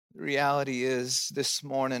reality is this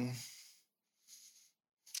morning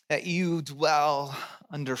that you dwell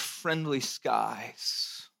under friendly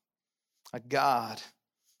skies, a God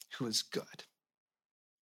who is good,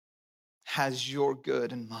 has your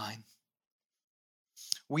good in mind.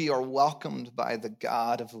 We are welcomed by the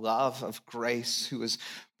God of love, of grace, who is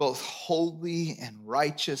both holy and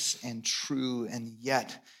righteous and true, and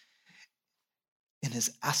yet in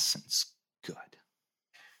his essence, good.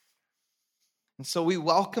 And so we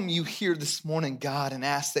welcome you here this morning, God, and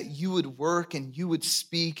ask that you would work and you would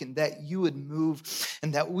speak and that you would move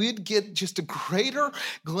and that we'd get just a greater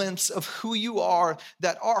glimpse of who you are,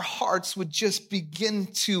 that our hearts would just begin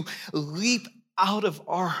to leap out of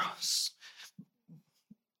ours,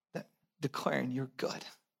 that declaring you're good,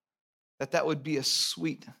 that would be a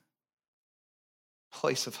sweet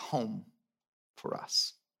place of home for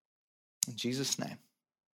us. In Jesus' name,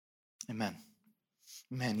 amen.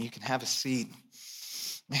 Man, you can have a seat.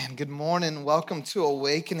 Man, good morning. Welcome to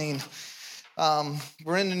Awakening.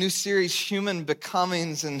 We're in a new series, Human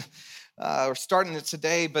Becomings, and we're starting it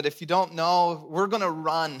today. But if you don't know, we're going to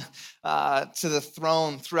run to the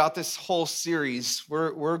throne throughout this whole series.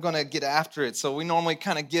 We're going to get after it. So we normally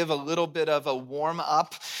kind of give a little bit of a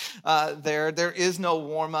warm-up there. There is no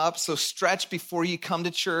warm-up, so stretch before you come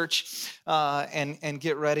to church and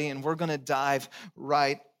get ready. And we're going to dive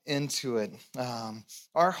right into it.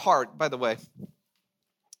 Our heart, by the way,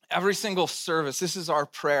 every single service, this is our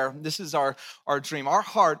prayer, this is our dream. Our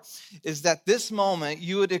heart is that this moment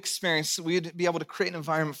you would experience, we would be able to create an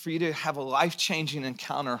environment for you to have a life-changing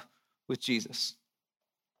encounter with Jesus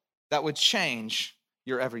that would change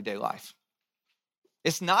your everyday life.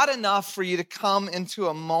 It's not enough for you to come into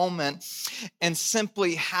a moment and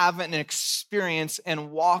simply have an experience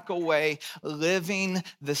and walk away living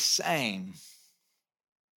the same.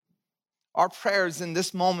 Our prayers in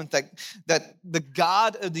this moment that the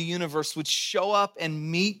God of the universe would show up and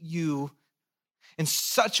meet you in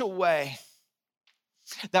such a way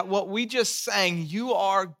that what we just sang, you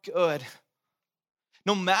are good.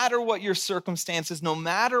 No matter what your circumstances, no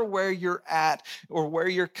matter where you're at or where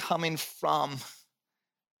you're coming from,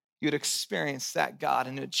 you'd experience that God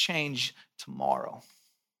and it would change tomorrow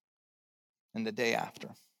and the day after.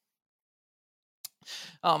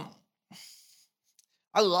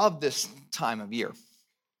 I love this time of year.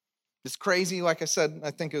 It's crazy, like I said,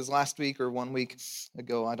 I think it was last week or 1 week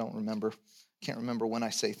ago. I don't remember. Can't remember when I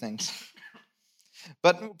say things.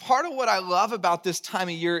 But part of what I love about this time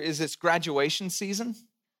of year is it's graduation season.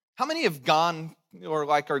 How many have gone or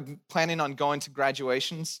are planning on going to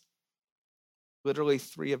graduations? Literally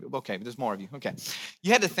 3 of you. Okay, there's more of you. Okay.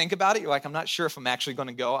 You had to think about it. You're like, I'm not sure if I'm actually going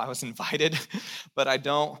to go. I was invited, but I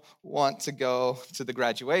don't want to go to the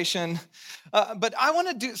graduation. But I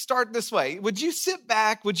want to start this way. Would you sit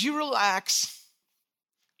back? Would you relax?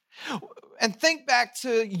 And think back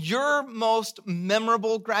to your most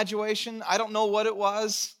memorable graduation. I don't know what it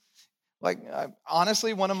was.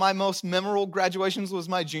 Honestly, one of my most memorable graduations was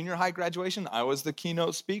my junior high graduation. I was the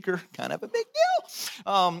keynote speaker, kind of a big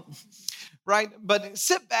deal. Right? But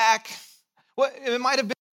sit back. It might have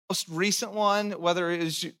been the most recent one, whether it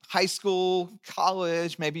was high school,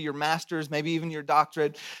 college, maybe your master's, maybe even your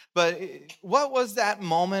doctorate. But what was that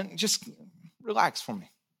moment? Just relax for me.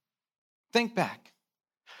 Think back.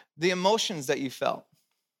 The emotions that you felt.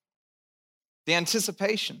 The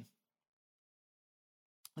anticipation.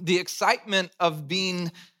 The excitement of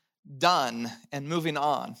being done and moving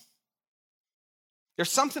on.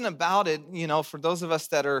 There's something about it, for those of us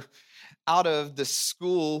that are out of the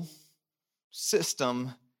school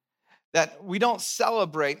system, that we don't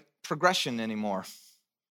celebrate progression anymore.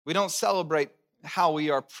 We don't celebrate how we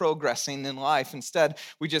are progressing in life. Instead,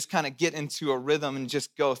 we just kind of get into a rhythm and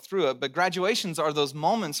just go through it. But graduations are those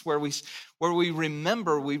moments where we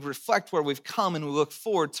remember, we reflect where we've come, and we look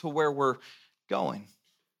forward to where we're going.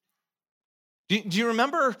 Do you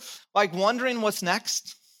remember wondering what's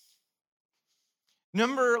next?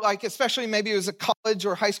 Remember, especially maybe it was a college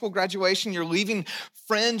or high school graduation, you're leaving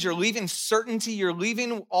friends, you're leaving certainty, you're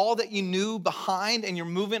leaving all that you knew behind, and you're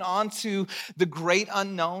moving on to the great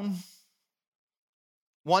unknown,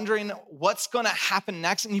 wondering what's going to happen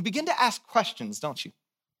next. And you begin to ask questions, don't you?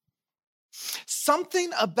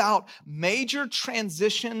 Something about major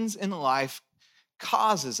transitions in life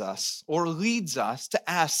causes us or leads us to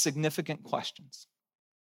ask significant questions.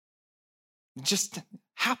 It just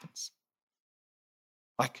happens.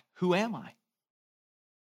 Who am I?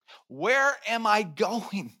 Where am I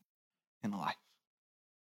going in life?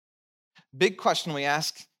 Big question we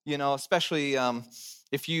ask, especially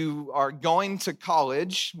if you are going to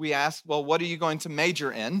college, we ask, well, what are you going to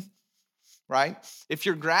major in? right? If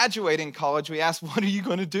you're graduating college, we ask, what are you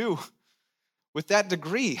going to do with that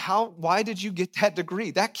degree? Why did you get that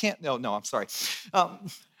degree? That can't, no, I'm sorry.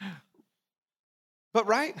 But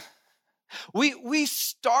right, we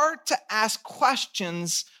start to ask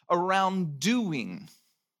questions around doing,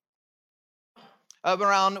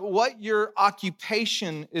 around what your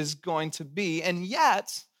occupation is going to be. And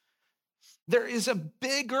yet, there is a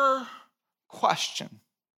bigger question.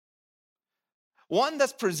 One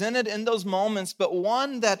that's presented in those moments, but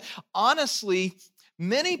one that honestly,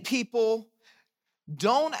 many people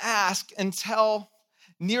don't ask until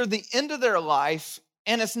near the end of their life.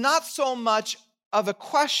 And it's not so much of a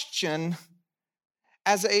question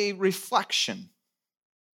as a reflection.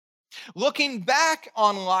 Looking back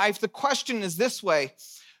on life, the question is this way: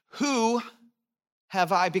 who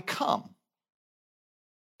have I become?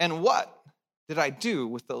 And what did I do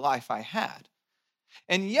with the life I had?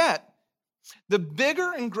 And yet, the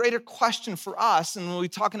bigger and greater question for us, and we'll be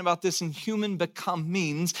talking about this in Human Become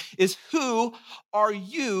Means, is who are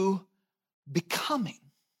you becoming?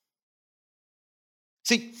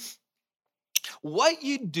 See, what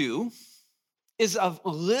you do is of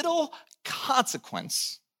little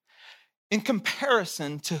consequence in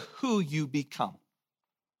comparison to who you become.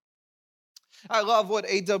 I love what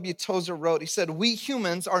A.W. Tozer wrote. He said, we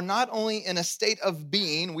humans are not only in a state of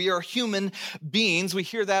being, we are human beings. We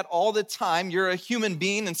hear that all the time. You're a human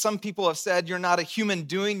being, and some people have said you're not a human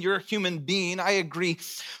doing, you're a human being. I agree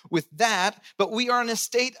with that, but we are in a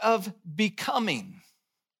state of becoming.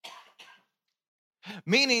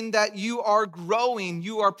 Meaning that you are growing,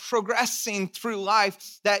 you are progressing through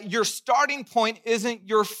life, that your starting point isn't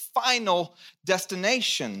your final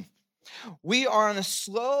destination. We are on a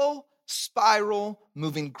slow spiral,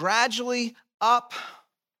 moving gradually up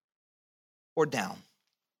or down.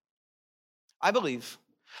 I believe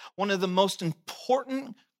one of the most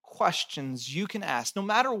important questions you can ask, no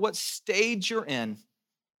matter what stage you're in,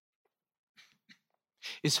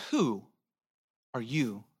 is who are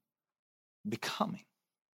you becoming?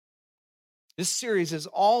 This series is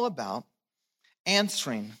all about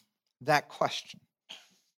answering that question.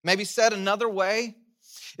 Maybe said another way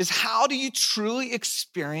is, how do you truly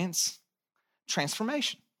experience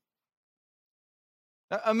transformation?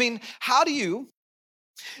 I mean, how do you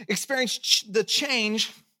experience the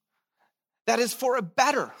change that is for a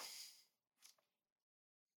better?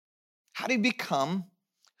 How do you become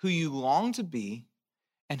who you long to be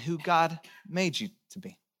and who God made you to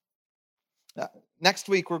be? Next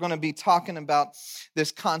week, we're going to be talking about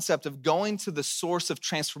this concept of going to the source of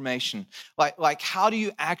transformation. Like how do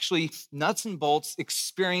you actually, nuts and bolts,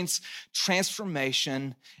 experience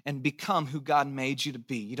transformation and become who God made you to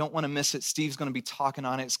be? You don't want to miss it. Steve's going to be talking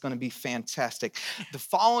on it. It's going to be fantastic. The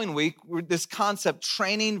following week, this concept,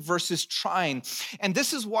 training versus trying. And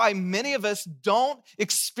this is why many of us don't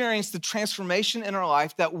experience the transformation in our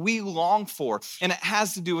life that we long for. And it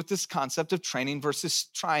has to do with this concept of training versus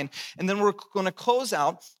trying. And then we're going to close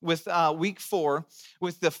out with week 4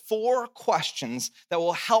 with the 4 questions that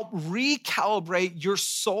will help recalibrate your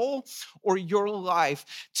soul or your life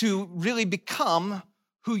to really become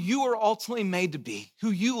who you are ultimately made to be,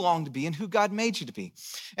 who you long to be, and who God made you to be.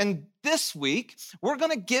 And this week, we're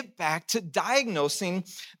going to get back to diagnosing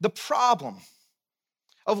the problem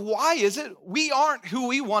of why is it we aren't who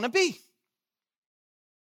we want to be.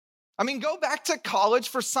 I mean, go back to college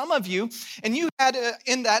for some of you, and you had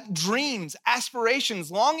in that dreams, aspirations,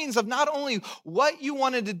 longings of not only what you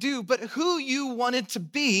wanted to do, but who you wanted to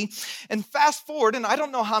be. And fast forward, and I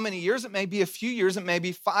don't know how many years, it may be a few years, it may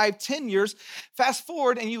be 5, 10 years. Fast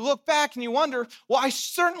forward, and you look back and you wonder, well, I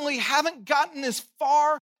certainly haven't gotten as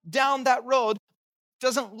far down that road. It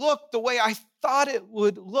doesn't look the way I thought it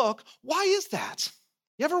would look. Why is that?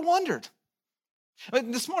 You ever wondered?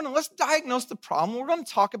 This morning, let's diagnose the problem. We're going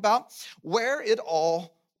to talk about where it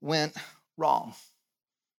all went wrong.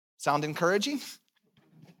 Sound encouraging?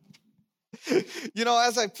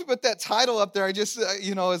 As I put that title up there, I just,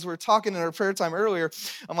 as we're talking in our prayer time earlier,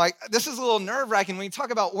 I'm like, this is a little nerve-wracking when you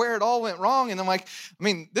talk about where it all went wrong. And I'm like,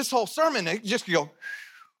 this whole sermon, it just go,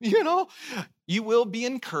 you will be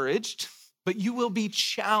encouraged, but you will be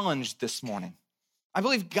challenged this morning. I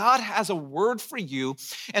believe God has a word for you.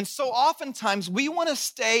 And so oftentimes we want to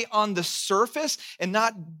stay on the surface and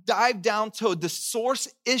not dive down to the source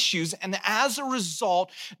issues. And as a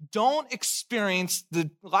result, don't experience the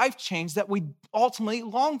life change that we ultimately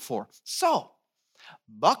long for. So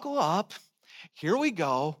buckle up. Here we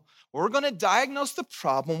go. We're going to diagnose the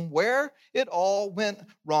problem where it all went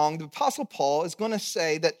wrong. The Apostle Paul is going to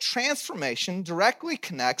say that transformation directly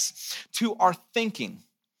connects to our thinking.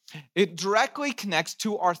 It directly connects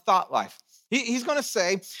to our thought life. He's going to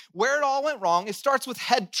say where it all went wrong. It starts with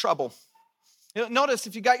head trouble. Notice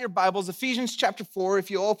if you got your Bibles, Ephesians chapter 4,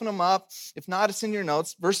 if you open them up, if not, it's in your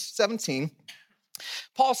notes, verse 17.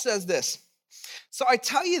 Paul says this, "So I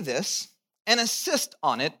tell you this and insist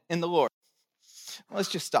on it in the Lord." Let's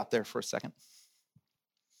just stop there for a second.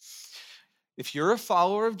 If you're a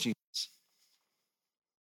follower of Jesus,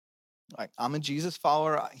 like I'm a Jesus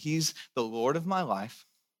follower, he's the Lord of my life.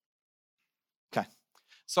 Okay,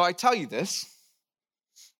 so I tell you this.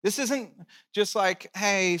 This isn't just like,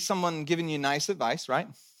 hey, someone giving you nice advice, right?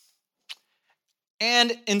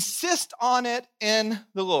 And insist on it in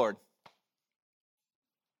the Lord.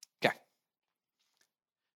 Okay.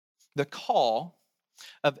 The call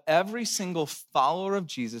of every single follower of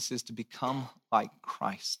Jesus is to become like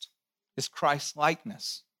Christ. It's Christ's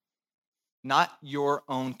likeness, not your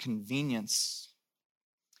own convenience.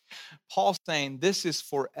 Paul's saying this is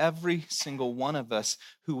for every single one of us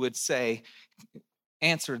who would say,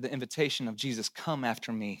 answer the invitation of Jesus, come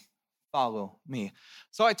after me, follow me.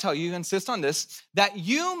 So I tell you, insist on this, that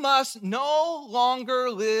you must no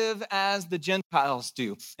longer live as the Gentiles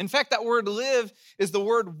do. In fact, that word live is the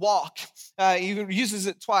word walk. He uses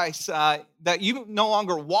it twice. That you no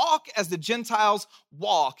longer walk as the Gentiles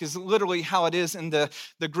walk is literally how it is in the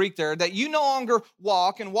Greek there. That you no longer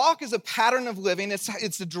walk, and walk is a pattern of living.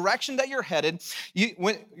 It's the direction that you're headed.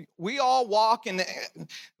 When we all walk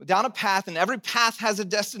down a path, and every path has a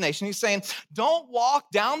destination. He's saying, don't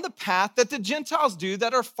walk down the path that the Gentiles do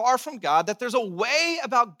that are far from God, that there's a way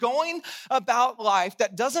about going about life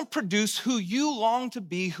that doesn't produce who you long to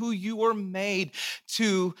be, who you were made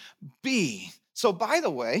to be. So by the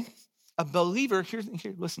way, a believer, here,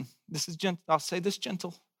 listen, this is gentle. I'll say this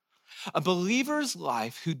gentle. A believer's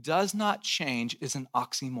life who does not change is an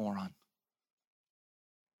oxymoron.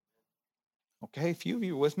 Okay, a few of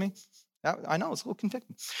you are with me? I know, it's a little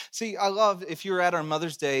convicting. See, I love, if you were at our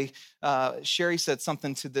Mother's Day, Sherry said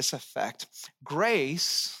something to this effect.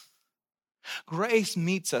 Grace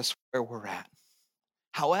meets us where we're at.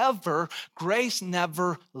 However, grace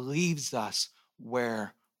never leaves us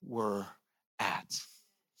where we're at.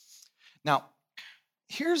 Now,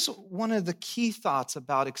 here's one of the key thoughts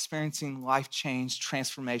about experiencing life change,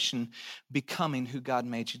 transformation, becoming who God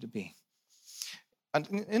made you to be. And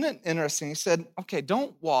isn't it interesting? He said, okay,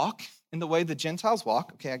 don't walk in the way the Gentiles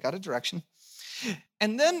walk. Okay, I got a direction.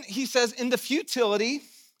 And then he says, in the futility,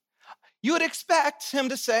 you would expect him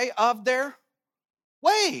to say, of their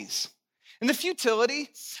ways. In the futility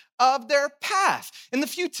of their path. In the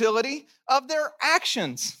futility of their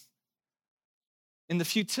actions. In the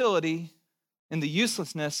futility, in the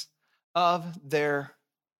uselessness of their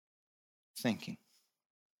thinking.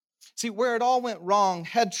 See, where it all went wrong,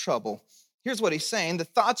 head trouble. Here's what he's saying. The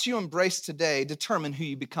thoughts you embrace today determine who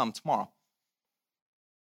you become tomorrow.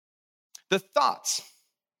 The thoughts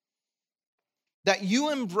that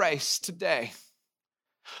you embrace today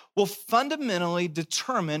will fundamentally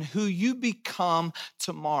determine who you become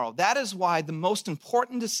tomorrow. That is why the most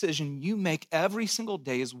important decision you make every single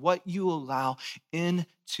day is what you allow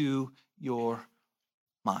into your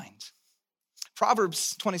mind.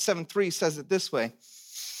 Proverbs 27:3 says it this way,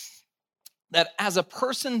 that as a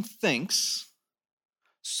person thinks,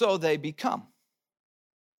 so they become.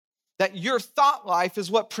 That your thought life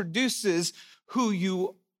is what produces who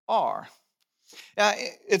you are.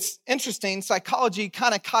 It's interesting, psychology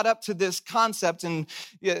kind of caught up to this concept, and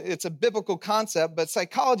it's a biblical concept, but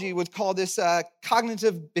psychology would call this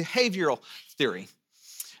cognitive behavioral theory.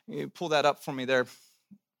 You pull that up for me there.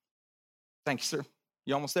 Thank you, sir.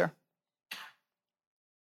 You almost there?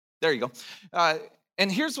 There you go.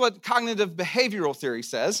 And here's what cognitive behavioral theory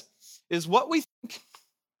says, is what we think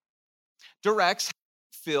directs how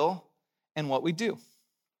we feel and what we do.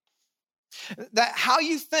 That how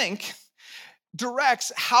you think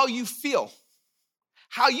directs how you feel.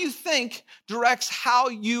 How you think directs how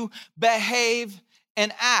you behave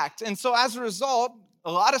and act. And so as a result,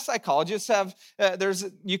 a lot of psychologists have,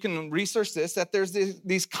 you can research this, that there's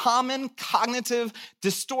these common cognitive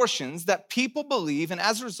distortions that people believe, and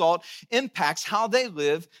as a result, impacts how they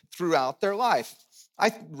live throughout their life.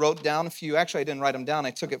 I wrote down a few. Actually, I didn't write them down.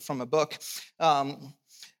 I took it from a book.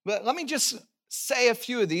 But let me just say a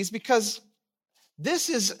few of these, because this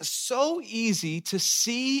is so easy to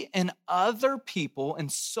see in other people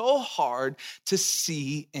and so hard to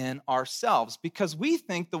see in ourselves, because we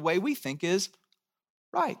think the way we think is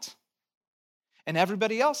right, and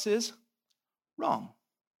everybody else is wrong.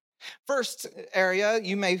 First area,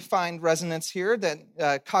 you may find resonance here,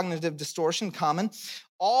 that cognitive distortion common,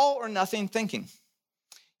 all or nothing thinking.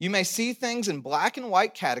 You may see things in black and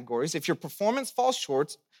white categories. If your performance falls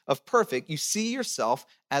short, of perfect, you see yourself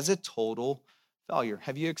as a total failure.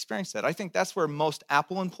 Have you experienced that? I think that's where most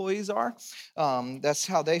Apple employees are. That's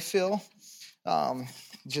how they feel.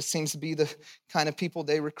 Just seems to be the kind of people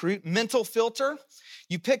they recruit. Mental filter.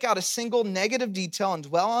 You pick out a single negative detail and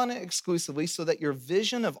dwell on it exclusively so that your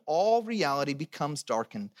vision of all reality becomes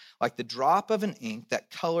darkened, like the drop of an ink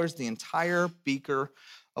that colors the entire beaker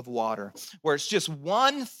of water, where it's just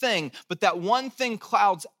one thing, but that one thing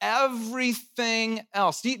clouds everything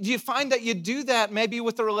else. Do you find that you do that maybe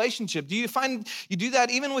with a relationship? Do you find you do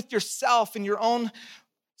that even with yourself and your own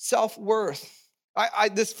self-worth?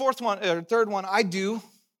 This fourth one or third one, I do.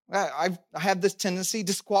 I have this tendency,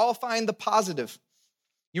 disqualifying the positive.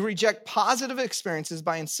 You reject positive experiences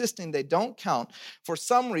by insisting they don't count for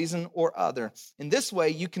some reason or other. In this way,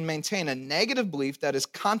 you can maintain a negative belief that is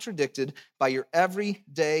contradicted by your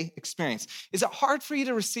everyday experience. Is it hard for you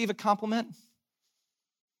to receive a compliment?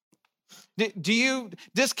 Do you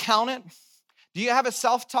discount it? Do you have a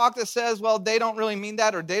self-talk that says, well, they don't really mean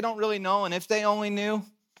that, or they don't really know, and if they only knew?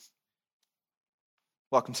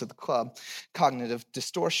 Welcome to the club. Cognitive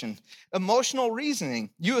distortion. Emotional reasoning.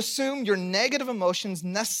 You assume your negative emotions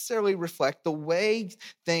necessarily reflect the way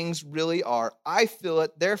things really are. I feel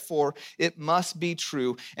it, therefore it must be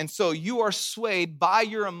true. And so you are swayed by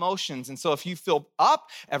your emotions. And so if you feel up,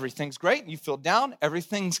 everything's great. You feel down,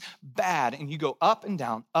 everything's bad. And you go up and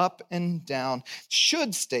down, up and down.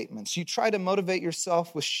 Should statements. You try to motivate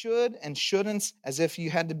yourself with should and shouldn'ts as if you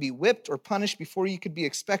had to be whipped or punished before you could be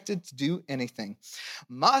expected to do anything.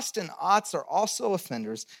 Must and oughts are also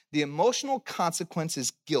offenders. The emotional consequence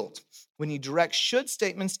is guilt. When you direct should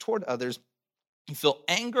statements toward others, you feel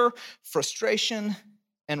anger, frustration,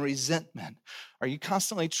 and resentment. Are you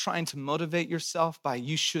constantly trying to motivate yourself by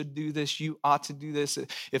you should do this, you ought to do this,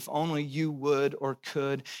 if only you would or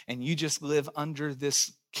could, and you just live under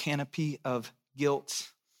this canopy of guilt?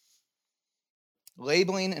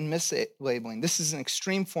 Labeling and mislabeling. This is an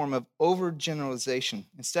extreme form of overgeneralization.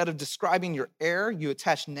 Instead of describing your error, you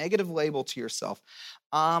attach negative label to yourself.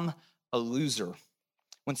 I'm a loser.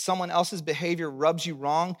 When someone else's behavior rubs you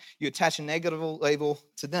wrong, you attach a negative label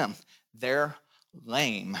to them. They're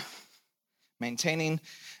lame. Maintaining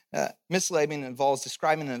mislabeling involves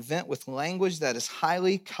describing an event with language that is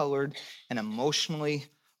highly colored and emotionally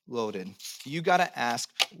loaded. You got to ask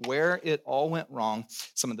where it all went wrong.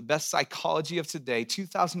 Some of the best psychology of today,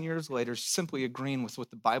 2,000 years later, simply agreeing with what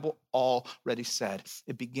the Bible already said.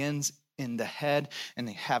 It begins in the head, and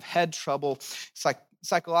they have head trouble.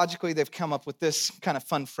 Psychologically, they've come up with this kind of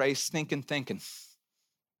fun phrase, stinking thinking.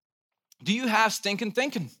 Do you have stinking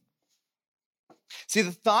thinking? See,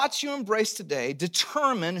 the thoughts you embrace today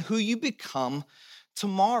determine who you become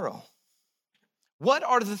tomorrow. What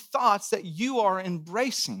are the thoughts that you are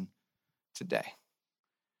embracing today?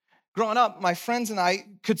 Growing up, my friends and I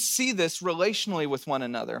could see this relationally with one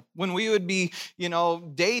another when we would be,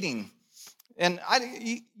 dating. And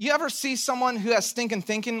you ever see someone who has stinking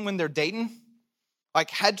thinking when they're dating?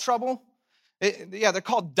 Like head trouble? They're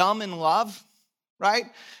called dumb in love, right?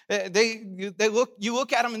 You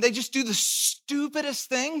look at them and they just do the stupidest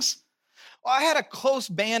things. Well, I had a close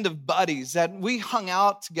band of buddies that we hung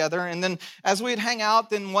out together, and then as we'd hang out,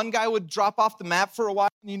 then one guy would drop off the map for a while,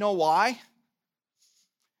 and you know why?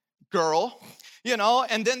 Girl,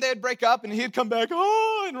 and then they'd break up, and he'd come back,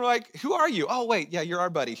 and we're like, who are you? Oh, wait, yeah, you're our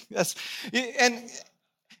buddy. Yes.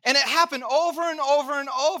 And it happened over and over and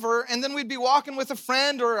over. And then we'd be walking with a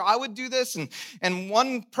friend, or I would do this, and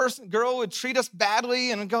one girl would treat us badly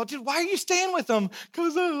and go, dude, why are you staying with them?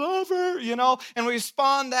 Because I love her, And we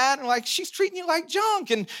respond that, and like, she's treating you like junk.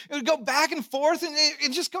 And it would go back and forth, and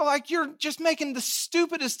it just go like, you're just making the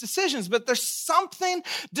stupidest decisions. But there's something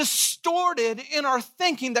distorted in our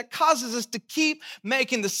thinking that causes us to keep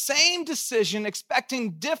making the same decision,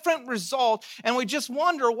 expecting different result. And we just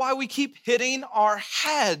wonder why we keep hitting our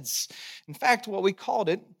head. In fact, what we called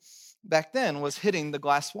it back then was hitting the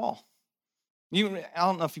glass wall. I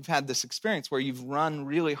don't know if you've had this experience where you've run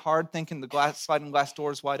really hard thinking the sliding glass door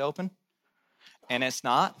is wide open, and it's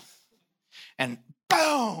not. And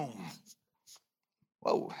boom!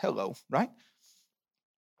 Whoa, hello, right?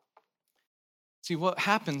 See, what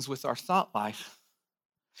happens with our thought life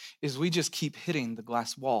is we just keep hitting the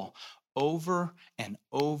glass wall over and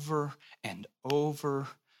over and over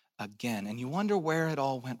again, and you wonder where it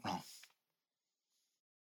all went wrong.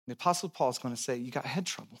 The Apostle Paul is going to say, you got head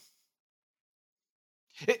trouble.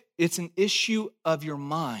 It's an issue of your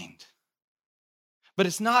mind. But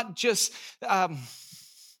it's not just a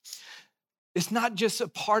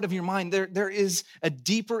part of your mind. There is a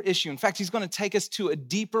deeper issue. In fact, he's going to take us to a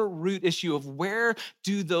deeper root issue of where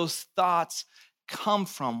do those thoughts come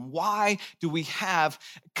from? Why do we have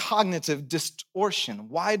cognitive distortion?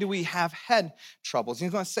 Why do we have head troubles?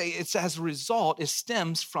 He's going to say it's as a result, it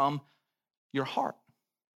stems from your heart.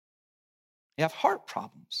 You have heart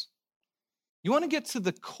problems. You want to get to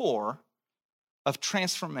the core of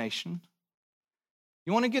transformation.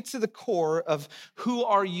 You want to get to the core of who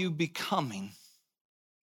are you becoming.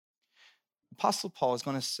 Apostle Paul is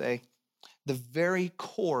going to say the very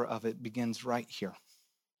core of it begins right here,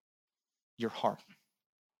 your heart.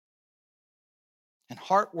 And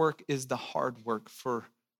heart work is the hard work for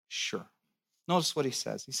sure. Notice what he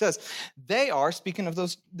says. He says, they are, speaking of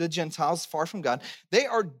the Gentiles far from God, they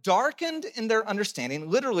are darkened in their understanding,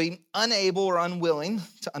 literally unable or unwilling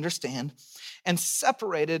to understand, and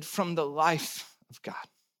separated from the life of God.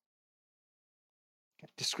 Okay,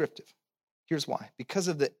 descriptive. Here's why. Because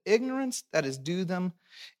of the ignorance that is due them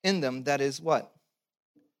in them, that is what?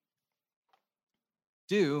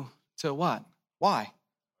 Due to what? Why?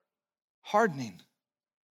 Hardening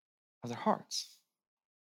of their hearts.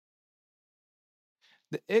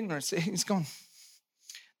 The ignorance, he's going,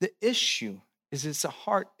 the issue is it's a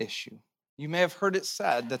heart issue. You may have heard it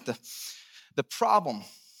said that the problem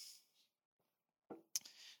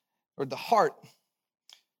or the heart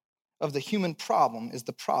of the human problem is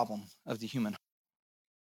the problem of the human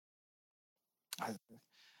heart.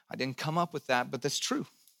 I didn't come up with that, but that's true.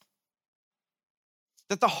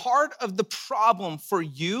 That the heart of the problem for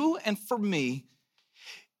you and for me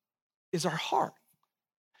is our heart.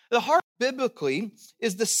 The heart biblically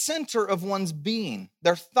is the center of one's being,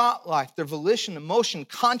 their thought life, their volition, emotion,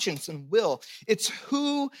 conscience, and will. It's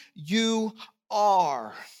who you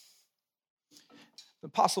are. The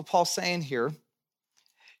Apostle Paul saying here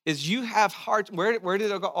is you have heart, where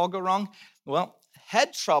did it all go wrong? Well,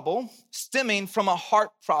 head trouble stemming from a heart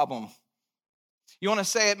problem. You want to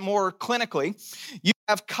say it more clinically, you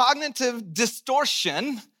have cognitive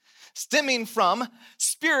distortion stemming from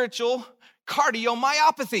spiritual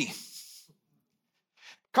cardiomyopathy.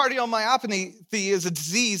 Cardiomyopathy is a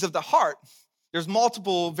disease of the heart. There's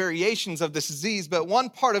multiple variations of this disease, but one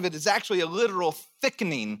part of it is actually a literal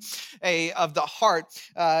thickening of the heart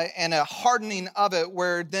and a hardening of it,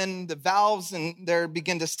 where then the valves and there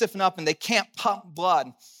begin to stiffen up and they can't pump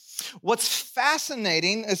blood. What's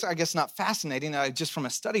fascinating is, I guess not fascinating, just from a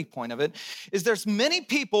study point of it, is there's many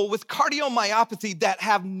people with cardiomyopathy that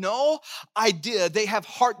have no idea they have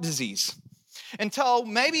heart disease. Until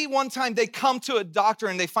maybe one time they come to a doctor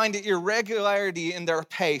and they find an irregularity in their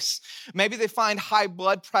pace. Maybe they find high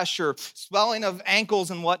blood pressure, swelling of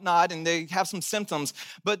ankles and whatnot, and they have some symptoms.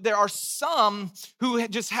 But there are some who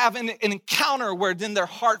just have an encounter where then their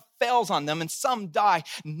heart fails on them, and some die,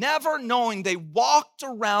 never knowing they walked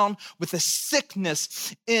around with a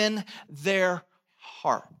sickness in their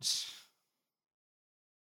hearts.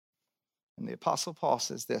 And the Apostle Paul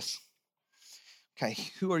says this, okay,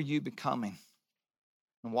 who are you becoming?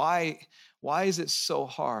 And why is it so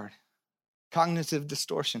hard? Cognitive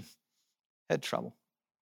distortion, head trouble,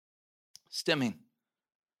 stemming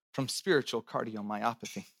from spiritual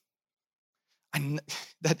cardiomyopathy.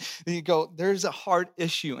 That you go, there's a heart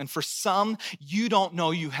issue. And for some, you don't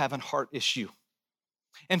know you have a heart issue.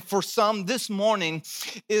 And for some, this morning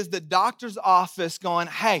is the doctor's office going,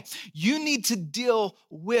 hey, you need to deal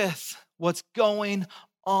with what's going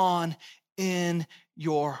on in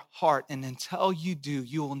your heart. And until you do,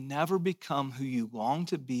 you will never become who you long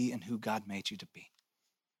to be and who God made you to be.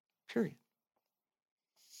 Period.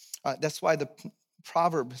 That's why the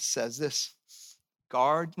proverb says this.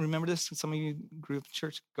 Guard, remember this? Some of you grew up in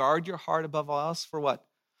church. Guard your heart above all else. For what?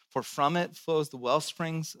 For from it flows the well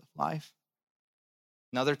springs of life.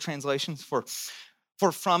 In other translations, for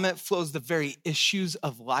from it flows the very issues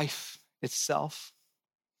of life itself.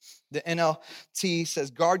 The NLT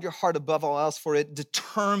says, guard your heart above all else, for it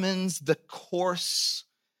determines the course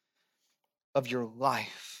of your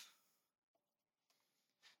life.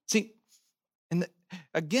 See,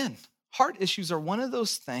 again, heart issues are one of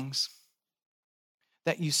those things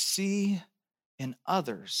that you see in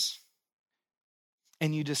others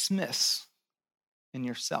and you dismiss in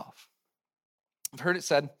yourself. I've heard it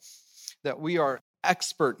said that we are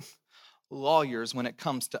expert lawyers when it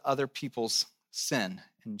comes to other people's sin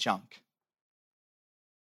and junk,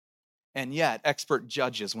 and yet expert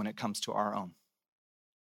judges when it comes to our own.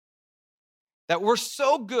 That we're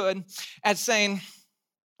so good at saying,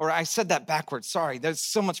 or I said that backwards, sorry, that's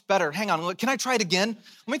so much better. Hang on, can I try it again?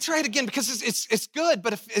 Let me try it again because it's good,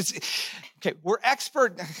 but if it's, okay, we're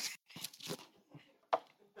expert.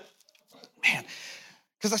 Man,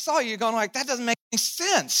 because I saw you going like, that doesn't make any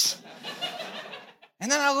sense.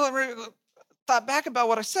 And then I thought thought back about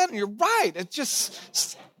what I said, and you're right. It's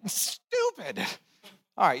just stupid.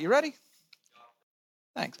 All right, you ready?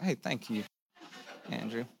 Thanks. Hey, thank you,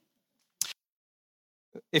 Andrew.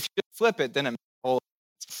 If you just flip it, then it makes a whole.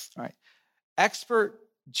 All right. Expert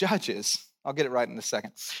judges, I'll get it right in a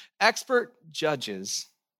second. Expert judges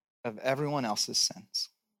of everyone else's sins.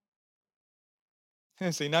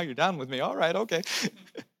 See, now you're down with me. All right, okay.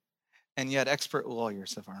 And yet expert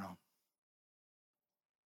lawyers of our own.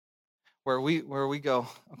 Where we go,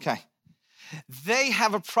 okay, they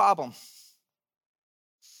have a problem.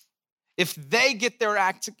 If they get their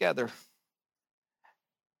act together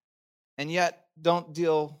and yet don't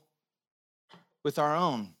deal with our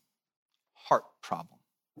own heart problem,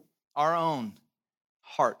 our own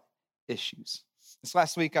heart issues. This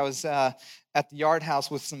last week, I was at the Yard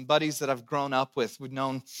House with some buddies that I've grown up with. We've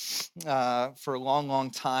known for a long,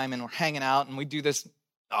 long time, and we're hanging out, and we do this,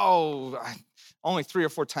 only 3 or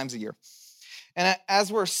 4 times a year. And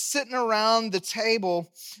as we're sitting around the table,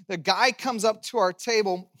 the guy comes up to our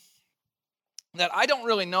table that I don't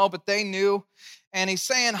really know, but they knew, and he's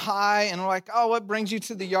saying hi, and we're like, oh, what brings you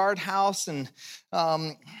to the Yard House? And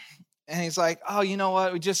he's like, oh, you know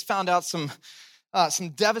what? We just found out some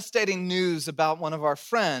devastating news about one of our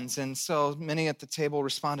friends. And so many at the table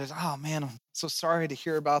responded, oh man, I'm so sorry to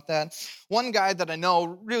hear about that. One guy that I know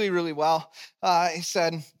really, really well, he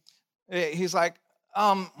said, he's like,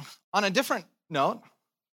 on a different note,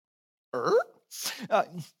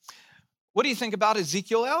 what do you think about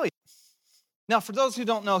Ezekiel Elliott? Now, for those who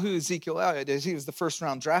don't know who Ezekiel Elliott is, he was the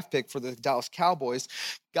first-round draft pick for the Dallas Cowboys,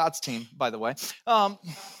 God's team, by the way.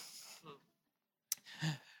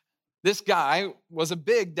 This guy is a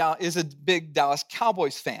big Dallas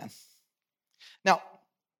Cowboys fan. Now,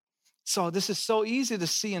 so this is so easy to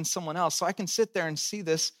see in someone else. So I can sit there and see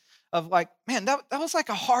this of like, man, that was like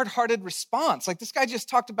a hard-hearted response. Like this guy just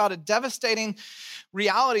talked about a devastating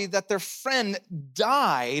reality that their friend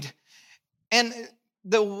died. And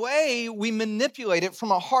the way we manipulate it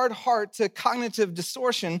from a hard heart to cognitive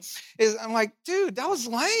distortion is, I'm like, dude, that was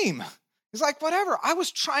lame. He's like, whatever. I was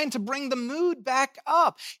trying to bring the mood back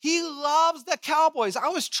up. He loves the Cowboys. I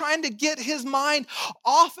was trying to get his mind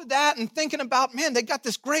off of that and thinking about, man, they got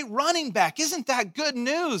this great running back. Isn't that good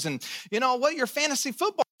news? And you know what your fantasy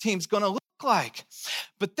football team's going to look like.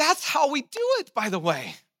 But that's how we do it, by the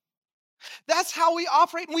way. That's how we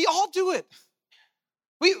operate, and we all do it.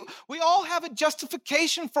 We all have a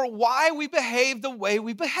justification for why we behave the way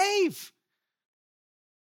we behave.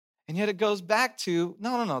 And yet it goes back to,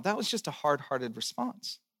 no, that was just a hard-hearted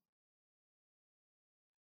response.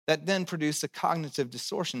 That then produced a cognitive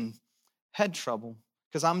distortion, head trouble,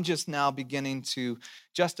 because I'm just now beginning to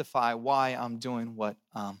justify why I'm doing what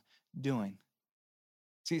I'm doing.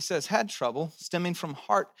 See, he says head trouble stemming from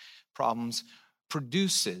heart problems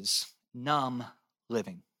produces numb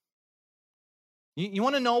living. You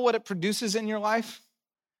want to know what it produces in your life?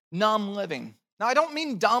 Numb living. Now, I don't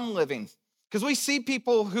mean dumb living, because we see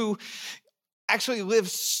people who actually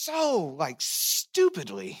live so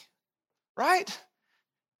stupidly, right?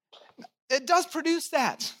 It does produce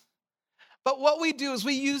that. But what we do is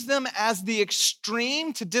we use them as the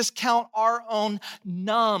extreme to discount our own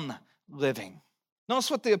numb living.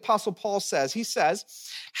 Notice what the Apostle Paul says. He says,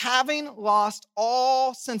 having lost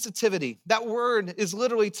all sensitivity. That word is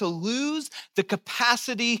literally to lose the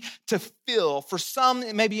capacity to feel. For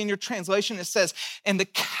some, maybe in your translation, it says, and the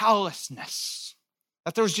callousness.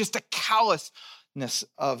 That there was just a callousness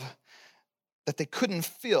of that they couldn't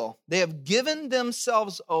feel. They have given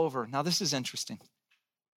themselves over. Now, this is interesting.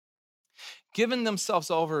 Given themselves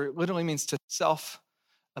over literally means to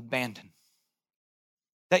self-abandon.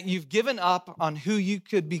 That you've given up on who you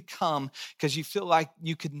could become because you feel like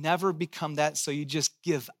you could never become that, so you just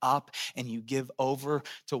give up and you give over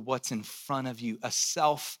to what's in front of you, a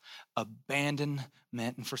self-abandonment.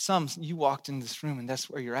 And for some, you walked in this room and that's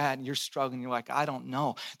where you're at and you're struggling. You're like, I don't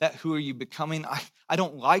know. Who are you becoming? I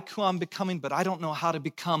don't like who I'm becoming, but I don't know how to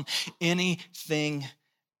become anything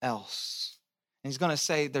else. And he's going to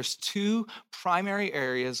say there's 2 primary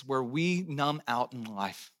areas where we numb out in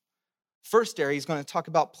life. First area, he's going to talk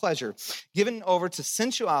about pleasure, given over to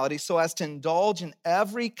sensuality so as to indulge in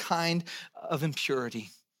every kind of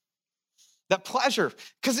impurity. That pleasure,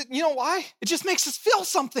 because you know why? It just makes us feel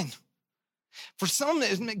something. For some,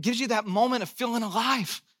 it gives you that moment of feeling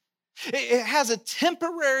alive. It has a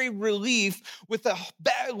temporary relief with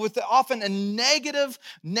often a negative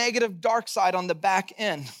dark side on the back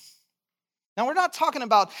end. Now, we're not talking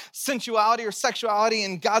about sensuality or sexuality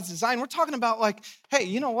in God's design. We're talking about hey,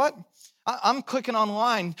 you know what? I'm clicking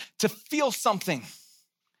online to feel something.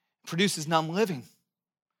 It produces numb living.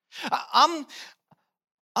 I'm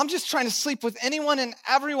I'm just trying to sleep with anyone and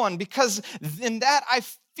everyone because in that I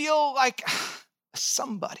feel like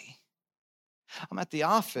somebody. I'm at the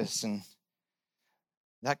office and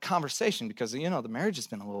that conversation, because, the marriage has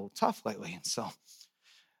been a little tough lately. And so,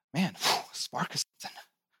 man, spark is something.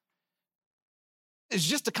 It's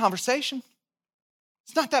just a conversation.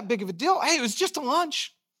 It's not that big of a deal. Hey, it was just a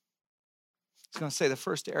lunch. He's going to say the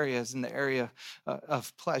first area is in the area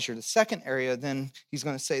of pleasure. The second area, then he's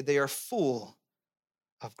going to say they are full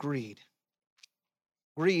of greed.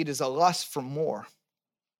 Greed is a lust for more.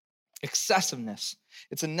 Excessiveness.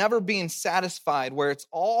 It's a never being satisfied where it's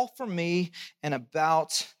all for me and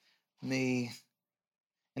about me.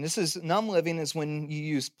 And this is numb living is when you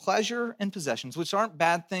use pleasure and possessions, which aren't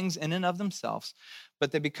bad things in and of themselves,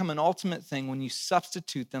 but they become an ultimate thing when you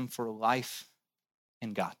substitute them for life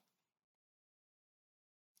in God.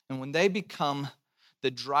 And when they become the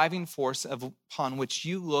driving force upon which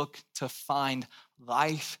you look to find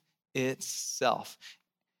life itself.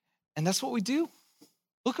 And that's what we do.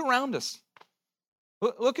 Look around us.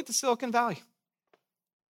 Look at the Silicon Valley.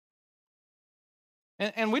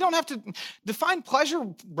 And we don't have to define pleasure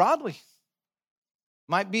broadly.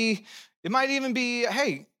 It might even be,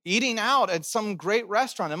 hey, eating out at some great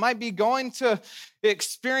restaurant. It might be going to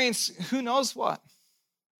experience who knows what.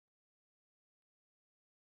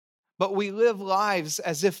 But we live lives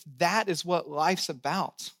as if that is what life's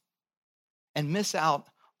about and miss out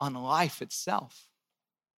on life itself.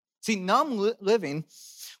 See, numb living,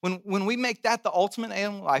 when we make that the ultimate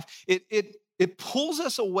aim in life, it pulls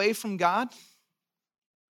us away from God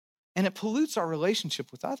and it pollutes our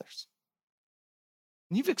relationship with others.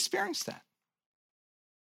 And you've experienced that.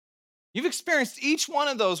 You've experienced each one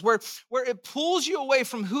of those where it pulls you away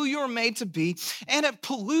from who you're made to be, and it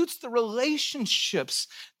pollutes the relationships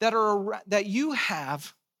that you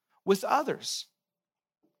have with others.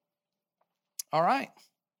 All right.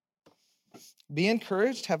 Be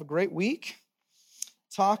encouraged. Have a great week.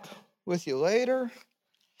 Talk with you later.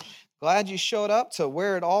 Glad you showed up to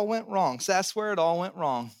where it all went wrong. So that's where it all went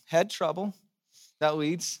wrong. Head trouble that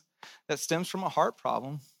stems from a heart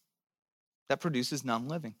problem that produces numb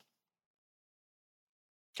living.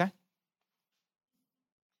 Okay?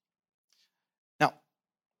 Now,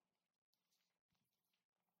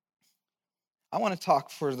 I want to talk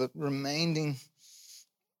for the remaining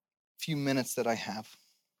few minutes that I have.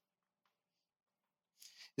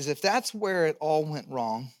 Is if that's where it all went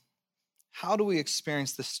wrong, how do we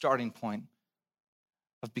experience the starting point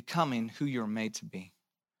of becoming who you're made to be?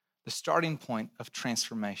 The starting point of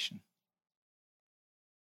transformation.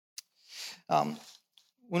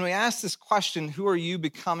 When we ask this question, who are you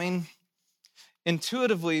becoming?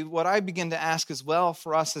 Intuitively, what I begin to ask as well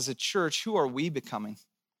for us as a church, who are we becoming?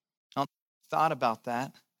 I don't thought about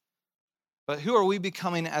that. But who are we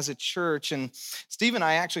becoming as a church? And Steve and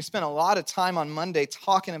I actually spent a lot of time on Monday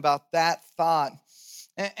talking about that thought.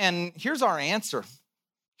 And here's our answer.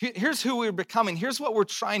 Here's who we're becoming. Here's what we're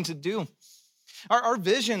trying to do. Our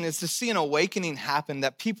vision is to see an awakening happen,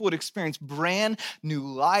 that people would experience brand new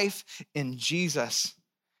life in Jesus,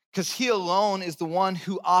 because he alone is the one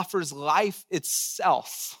who offers life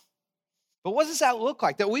itself. But what does that look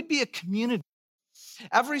like? That we'd be a community,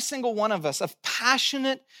 every single one of us, of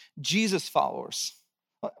passionate Jesus followers.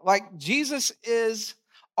 Like Jesus is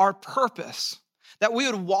our purpose, that we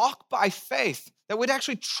would walk by faith, that we'd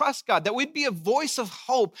actually trust God, that we'd be a voice of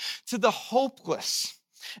hope to the hopeless,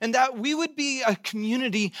 and that we would be a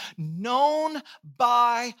community known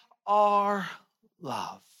by our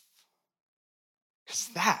love. Because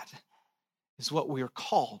that is what we are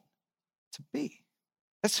called to be.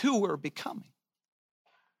 That's who we're becoming.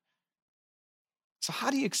 So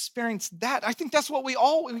how do you experience that? I think that's what we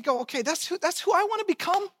go, okay, that's who I want to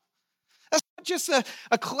become. That's not just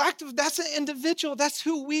a collective, that's an individual. That's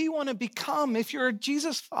who we want to become if you're a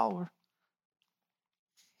Jesus follower.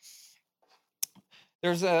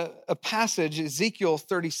 There's a passage, Ezekiel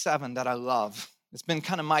 37, that I love. It's been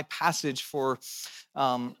kind of my passage for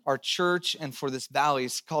our church and for this valley.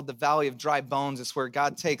 It's called the Valley of Dry Bones. It's where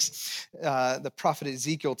God takes the prophet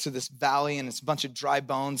Ezekiel to this valley, and it's a bunch of dry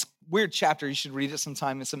bones. Weird chapter. You should read it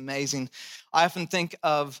sometime. It's amazing. I often think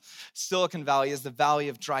of Silicon Valley as the Valley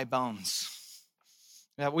of Dry Bones.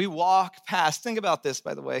 That we walk past. Think about this,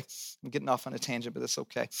 by the way. I'm getting off on a tangent, but that's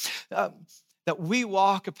okay. That we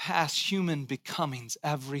walk past human becomings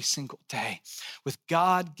every single day with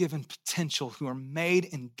God-given potential, who are made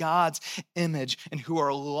in God's image and who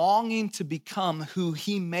are longing to become who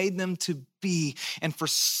he made them to be. And for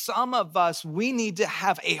some of us, we need to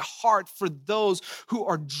have a heart for those who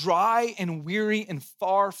are dry and weary and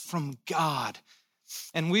far from God.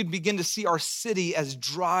 And we'd begin to see our city as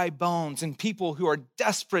dry bones and people who are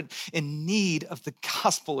desperate in need of the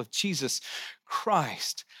gospel of Jesus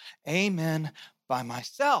Christ. Amen by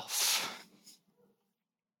myself.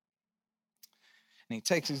 And he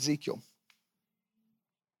takes Ezekiel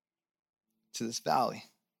to this valley.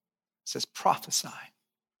 It says, prophesy.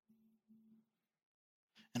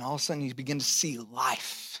 And all of a sudden you begin to see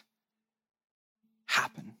life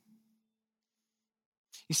happen.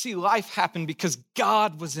 You see life happen because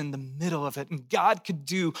God was in the middle of it, and God could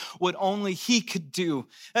do what only he could do.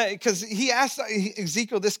 Because he asked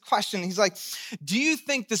Ezekiel this question. He's like, do you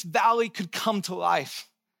think this valley could come to life?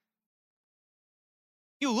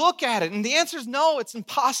 You look at it and the answer is no, it's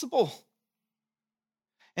impossible.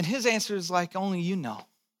 And his answer is like, only you know.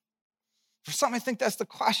 For some, I think that's the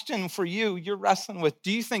question for you you're wrestling with.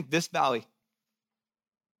 Do you think this valley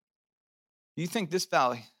could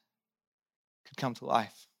come to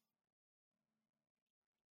life?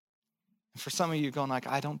 And for some of you going like,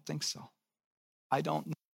 I don't think so. I don't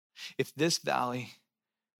know if this valley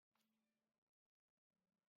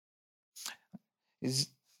is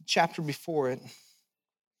chapter before it.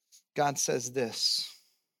 God says this.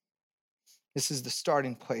 This is the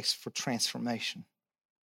starting place for transformation.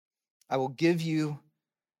 I will give you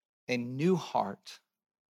a new heart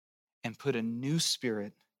and put a new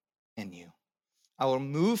spirit in you. I will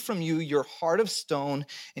remove from you your heart of stone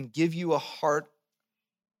and give you a heart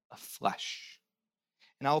of flesh.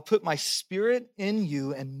 And I will put my spirit in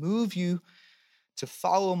you and move you to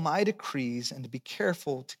follow my decrees and to be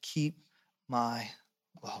careful to keep my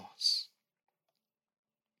laws.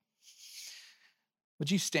 Would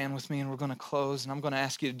you stand with me, and we're going to close, and I'm going to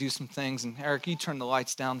ask you to do some things. And Eric, you turn the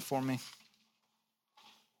lights down for me.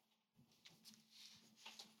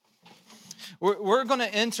 We're going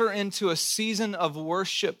to enter into a season of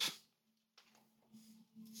worship.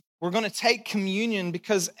 We're going to take communion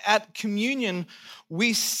because at communion,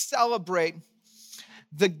 we celebrate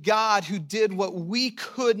the God who did what we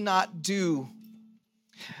could not do.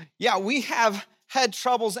 Yeah, we have head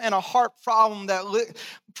troubles and a heart problem that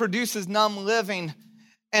produces numb living.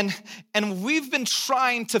 And we've been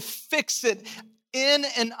trying to fix it in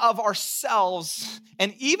and of ourselves.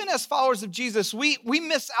 And even as followers of Jesus, we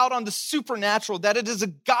miss out on the supernatural, that it is a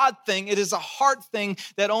God thing. It is a heart thing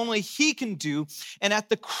that only he can do. And at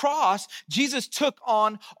the cross, Jesus took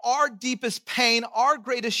on our deepest pain, our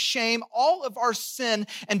greatest shame, all of our sin,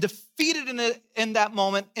 and defeated it in that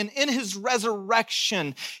moment. And in his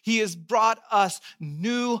resurrection, he has brought us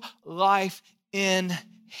new life in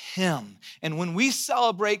him. And when we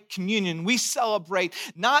celebrate communion, we celebrate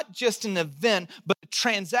not just an event, but a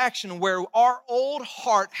transaction where our old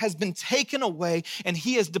heart has been taken away and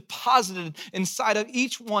he has deposited inside of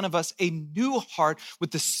each one of us a new heart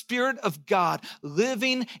with the Spirit of God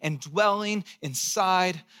living and dwelling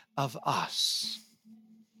inside of us.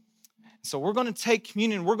 So we're going to take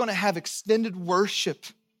communion. We're going to have extended worship.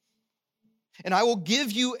 And I will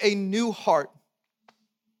give you a new heart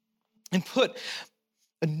and put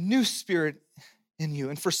a new spirit in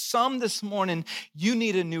you. And for some this morning, you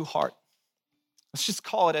need a new heart. Let's just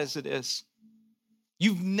call it as it is.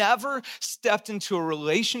 You've never stepped into a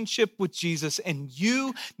relationship with Jesus and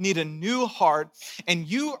you need a new heart and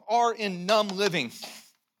you are in numb living.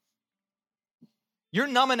 You're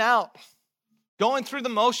numbing out, going through the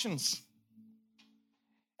motions.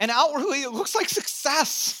 And outwardly, it looks like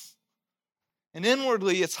success. And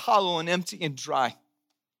inwardly, it's hollow and empty and dry.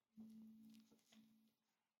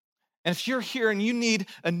 And if you're here and you need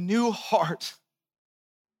a new heart,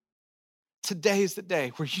 today is the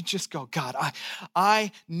day where you just go, God,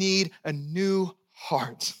 I need a new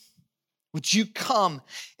heart. Would you come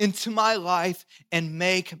into my life and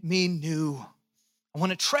make me new? I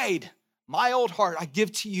want to trade my old heart. I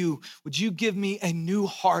give to you. Would you give me a new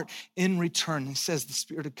heart in return? And says the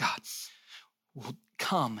Spirit of God will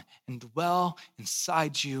come and dwell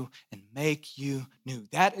inside you and make you new.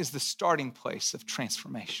 That is the starting place of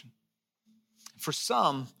transformation. For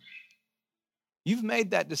some, you've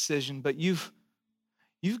made that decision, but you've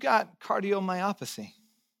got cardiomyopathy.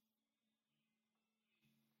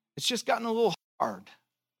 It's just gotten a little hard.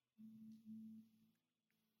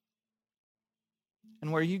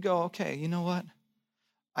 And where you go, okay, you know what?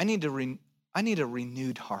 I need a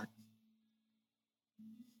renewed heart.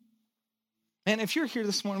 Man, if you're here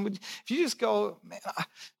this morning, if you just go, man,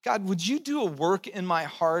 God, would you do a work in my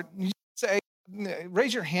heart? You say,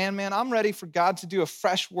 raise your hand, man. I'm ready for God to do a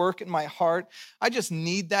fresh work in my heart. I just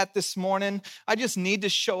need that this morning. I just need to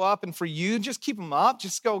show up. And for you, just keep them up.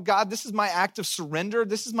 Just go, God, this is my act of surrender.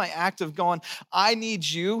 This is my act of going, I need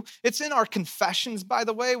you. It's in our confessions, by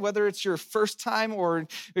the way, whether it's your first time or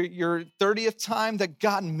your 30th time that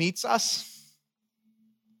God meets us.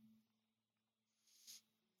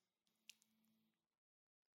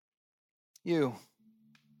 You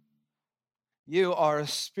are a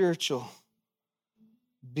spiritual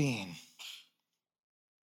being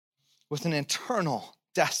with an eternal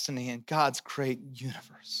destiny in God's great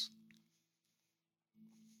universe.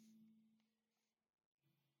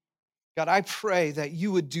 God, I pray that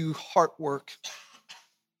you would do heart work.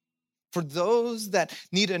 For those that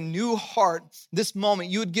need a new heart this moment,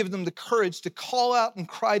 you would give them the courage to call out and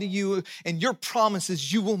cry to you, and your promise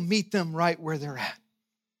is you will meet them right where they're at.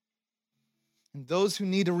 And those who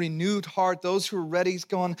need a renewed heart, those who are ready,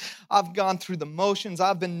 going, I've gone through the motions,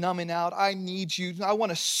 I've been numbing out, I need you. I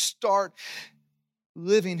want to start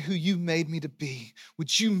living who you made me to be.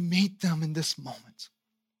 Would you meet them in this moment?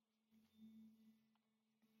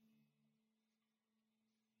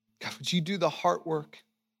 God, would you do the heart work,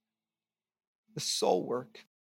 the soul work?